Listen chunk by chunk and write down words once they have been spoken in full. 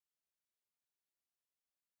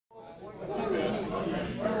This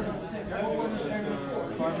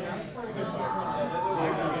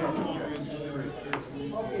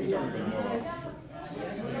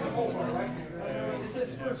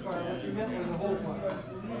is first fire. What you meant was a whole fire.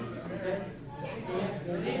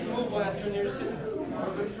 These move last when you're sitting.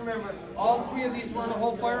 So just remember, all three of these were in a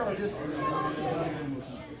whole fire, or just.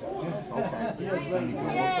 Okay.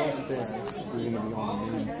 Those stairs, you're going to be on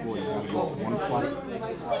the main floor. You got to go up one flight.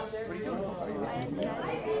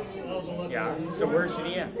 Yeah. So where should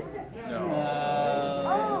he end? No.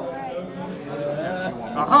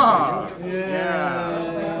 Aha!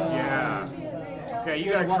 Yeah. Okay,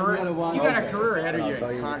 you got a career ahead of you.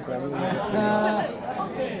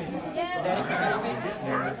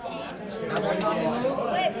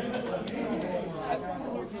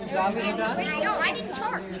 No, I didn't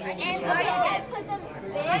charge. And I put them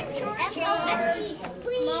F-O-S-E,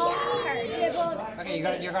 please. Okay,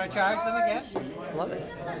 you're gonna charge them again? Love it.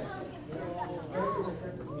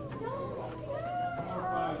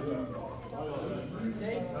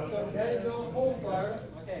 So that is all whole fire.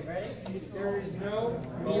 Okay, ready? There is no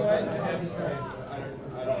melee to heavy fire.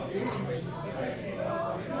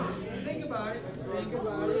 Think about it. Think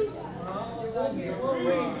about it.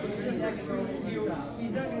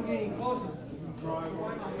 He's not going to get any closer.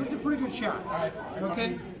 It's a pretty good shot.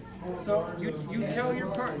 Okay? So you tell your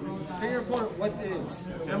opponent what it is.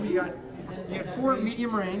 Remember, you got 4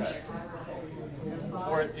 medium range.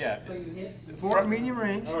 Four medium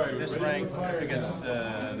range. This rank against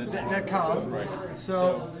this that column. Right.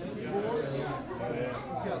 So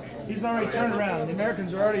he's already turned around. The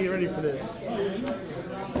Americans are already ready for this.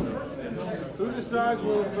 Who decides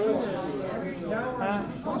where we're first?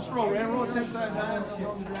 Let's roll. Roll 10 side down.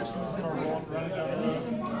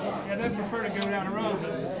 Yeah, they prefer to go down the road,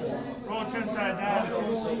 but roll 10 side down. The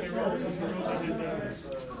closest they roll is the road they did there.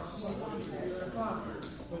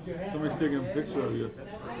 Somebody's taking a picture of you.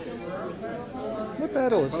 What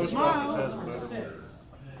battle is this? Smile.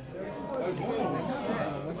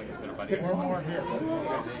 One more hits.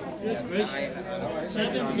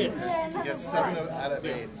 7 hits. You get 7 out of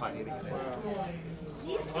 8.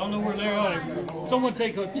 I don't know where they are. Someone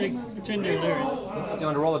take pretend they're there. You want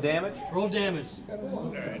to roll the damage? Roll damage.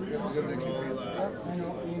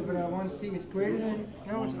 But I want to see it's greater than,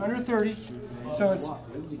 no, it's under 30. So it's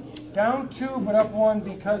down 2 but up 1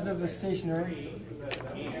 because of the stationary.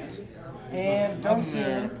 And don't see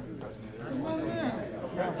it.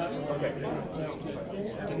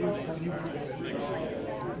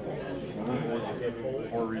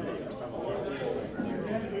 or reload.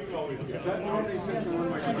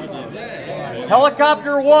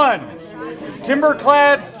 Helicopter 1,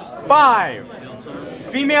 Timberclad 5,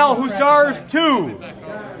 Female Hussars 2,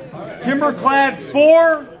 Timberclad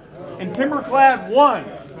 4, and Timberclad 1.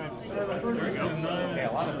 Okay,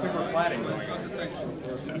 a lot of timbercladding going on.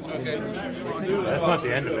 That's not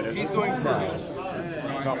the end of it, is it? He's going first. You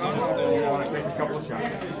want to take a couple of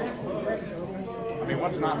shots. I mean,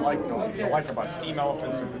 what's not like about steam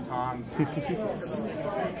elephants and batons?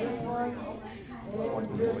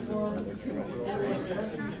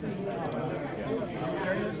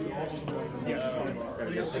 Yes.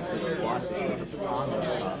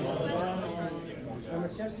 I'm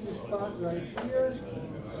testing the spot right here.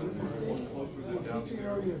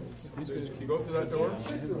 You go through that door,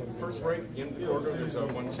 first right in the door, there's a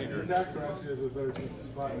one-seater. Zach actually has a better chance of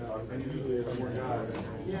spot now, and usually it's more guys.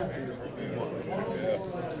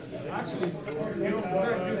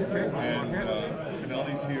 And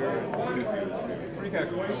Finelli's here, and pretty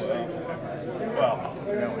casual. Well,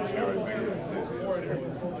 Finelli's here, I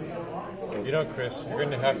think. You know, Chris, you're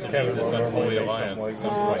going to have to do this Unholy Alliance at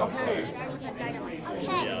some point.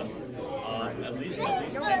 Yeah. At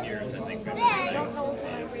least 20 years, I think. I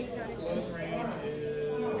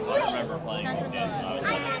remember playing these games when I was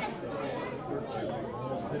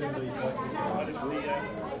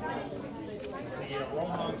the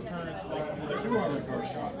Roman's turn is like the 200 card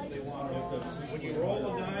shot. When you roll a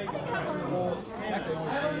die, you can roll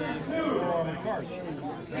four armored cards.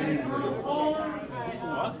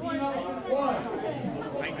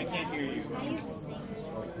 I can't hear you.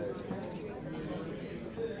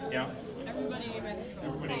 Yeah.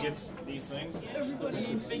 Everybody gets these things.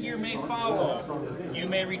 Everybody figure may follow. You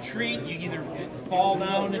may retreat. You either fall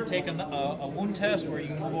down and take a wound test, or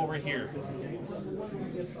you move over here.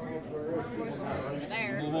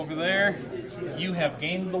 Move over there. You have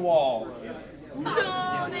gained the wall.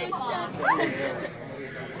 No, they suck.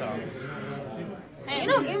 So. Hey, you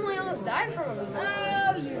know, Gimli almost died from him.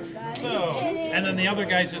 Oh, you guys. So, and then the other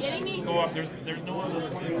guys just go up. There's no other.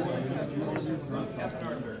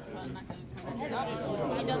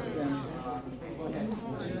 He doesn't.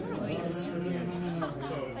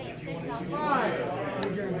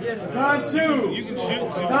 Time 2. You can shoot.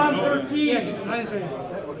 Time 13. Yeah, because I'm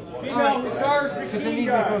Female Hussars machine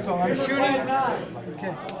gun. I'm shooting.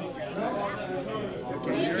 Okay. What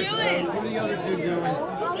are you doing? What are the other two doing?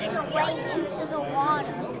 He's straight into the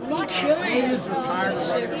water. Natives are tired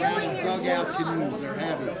of running dugout canoes. They're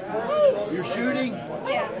heavy. You're shooting?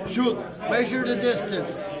 Yeah. Shoot. Measure the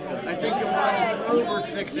distance. I think your one is over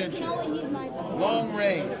 6 inches. Long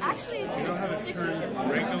range. Actually, it's 6 inches.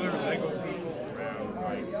 Regular Lego people around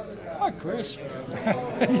like. Hi, Chris.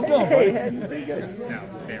 How you doing, buddy?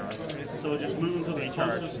 So just move them to the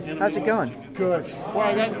closest enemy. How's it going? Good. Well,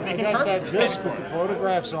 I got that disc with the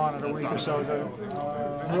photographs on it a week or so ago.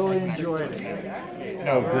 Really enjoyed it.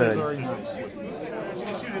 Oh, good. Very nice.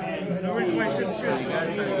 No reason why you shouldn't shoot. You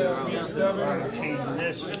gotta try to get 7. Change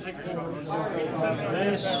this.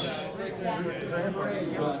 This.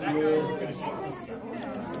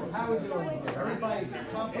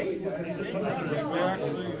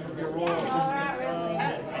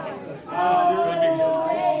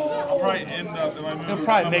 I'll probably end up in my movie. They'll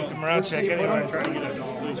probably make the morale check anyway. Try to get it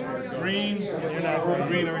green. You're not going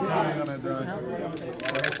green every time you're gonna die.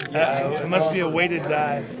 Uh-oh, it must be a weighted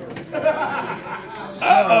die.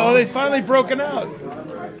 Uh-oh, they finally broken out.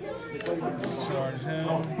 Charge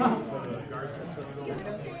him.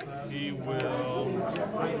 He will.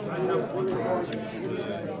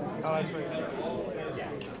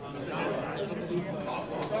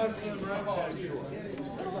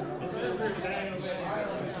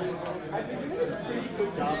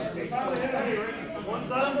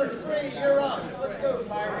 Number 3, you're up. Let's go,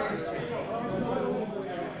 Pirates.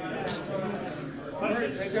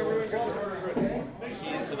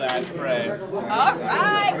 Into that fray. All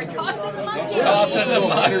right, we're tossing the monkey. Tossing the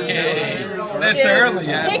monkey. This early,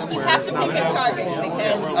 yeah. You have to pick a target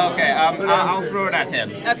because. Okay, I'll throw it at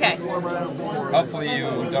him. Okay. Hopefully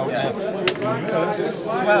you don't miss.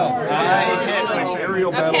 12. I hit with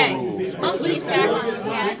aerial battle Okay. rules. Monkey attack on this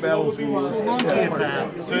guy. Battle rules.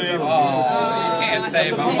 Save. Oh, you can't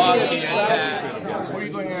save a monkey attack. What are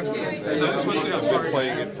you going after? I've been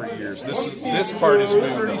playing it for years. This part is new.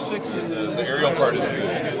 The aerial part is new.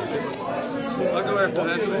 I'll go after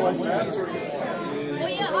that. Well,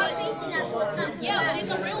 yeah, I'm facing that, so it's not. Yeah, but in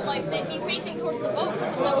the real life, they'd be facing towards the boat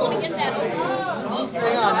because they want to get that over.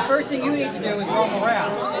 Hang on, the first thing you need to do is roam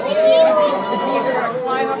around. To see if you're going to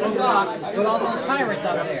climb up the dock with all those pirates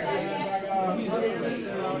up there.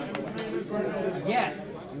 Yes.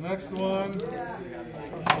 The next one.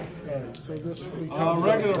 So this becomes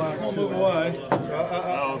Regular, we'll move away.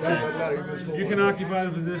 okay. You can occupy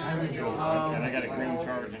the position. And I got a green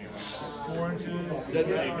charge anyway. 4 inches.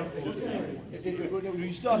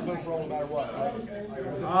 You still have to go roll no matter what.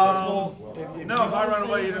 No, if I run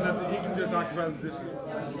away, you don't have to. He can just occupy the position.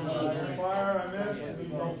 Fire, I missed.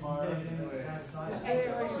 Roll fire.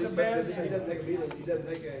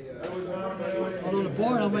 Although the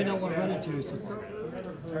board, I might not want to run into it. So.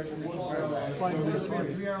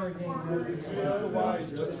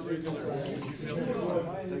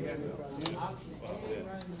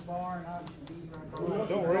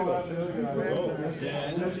 Don't worry about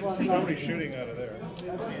it. Somebody's shooting out of there.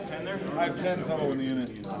 10 there? I have 10 total in the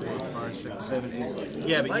unit. 5, 6, 7, 8.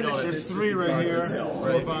 Yeah, but you know there's 3 right here.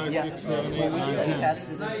 4, 5, 6, 7, 8, 9, 10.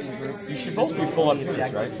 You should both be full up here,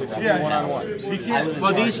 right? So it's one-on-one. He can't.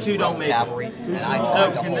 Well, these two don't make cavalry, and I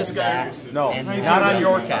So can this guy? No, not on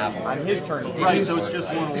your cav. On his turn. Right, so it's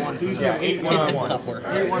just 1-on-1. So you have 8 1-on-1.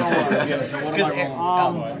 8 1-on-1. Yeah, so what am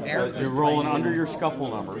I You're rolling under your scuffle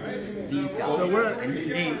number. These guys. So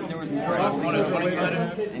there was more and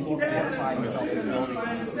he fortified himself in the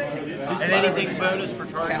buildings. And anything bonus for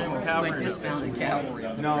charging with cavalry? Like dismounted cavalry.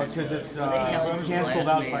 No, because it's canceled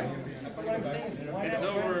out by. It's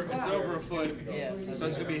over a foot. Yeah, so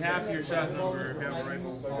it's gonna be half your shot number if you have a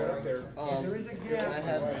rifle. There is a gap.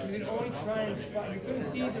 You can only try and spot. You couldn't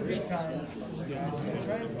see the recon. Try and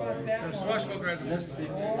spot that. Swashbuckler has a list of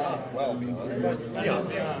people. Well,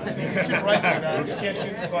 Shoot right there, guys. You just can't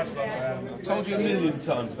shoot the swashbuckler. Told you a million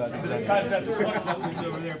times about Besides that, the swashbuckler's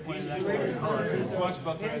over there playing that card.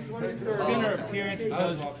 Swashbuckler has a thinner appearance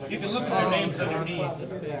because you can look at their names underneath.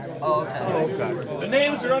 Oh, okay. The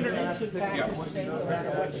names are underneath.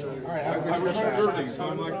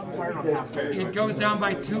 It goes down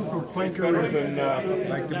by 2 for flanker.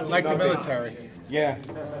 like the military. Yeah.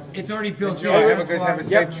 It's already built in.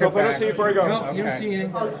 Yep, so let us see before I go. No, you don't see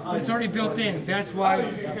anything. It's already built in. That's why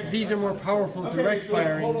these are more powerful direct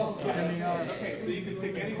firing than they are.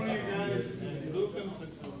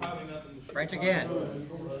 French again.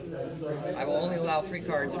 I will only allow 3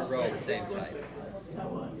 cards in a row of the same type.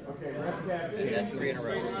 Okay, that's 3 in a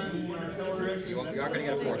row. You aren't going to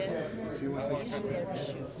get a fourth one. So you want to take,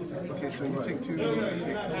 okay, so you take 2,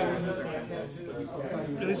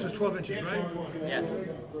 This was 12 inches, right? Yes.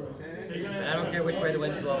 And I don't care which way the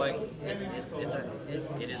wind's blowing.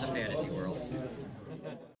 It is a fantasy world.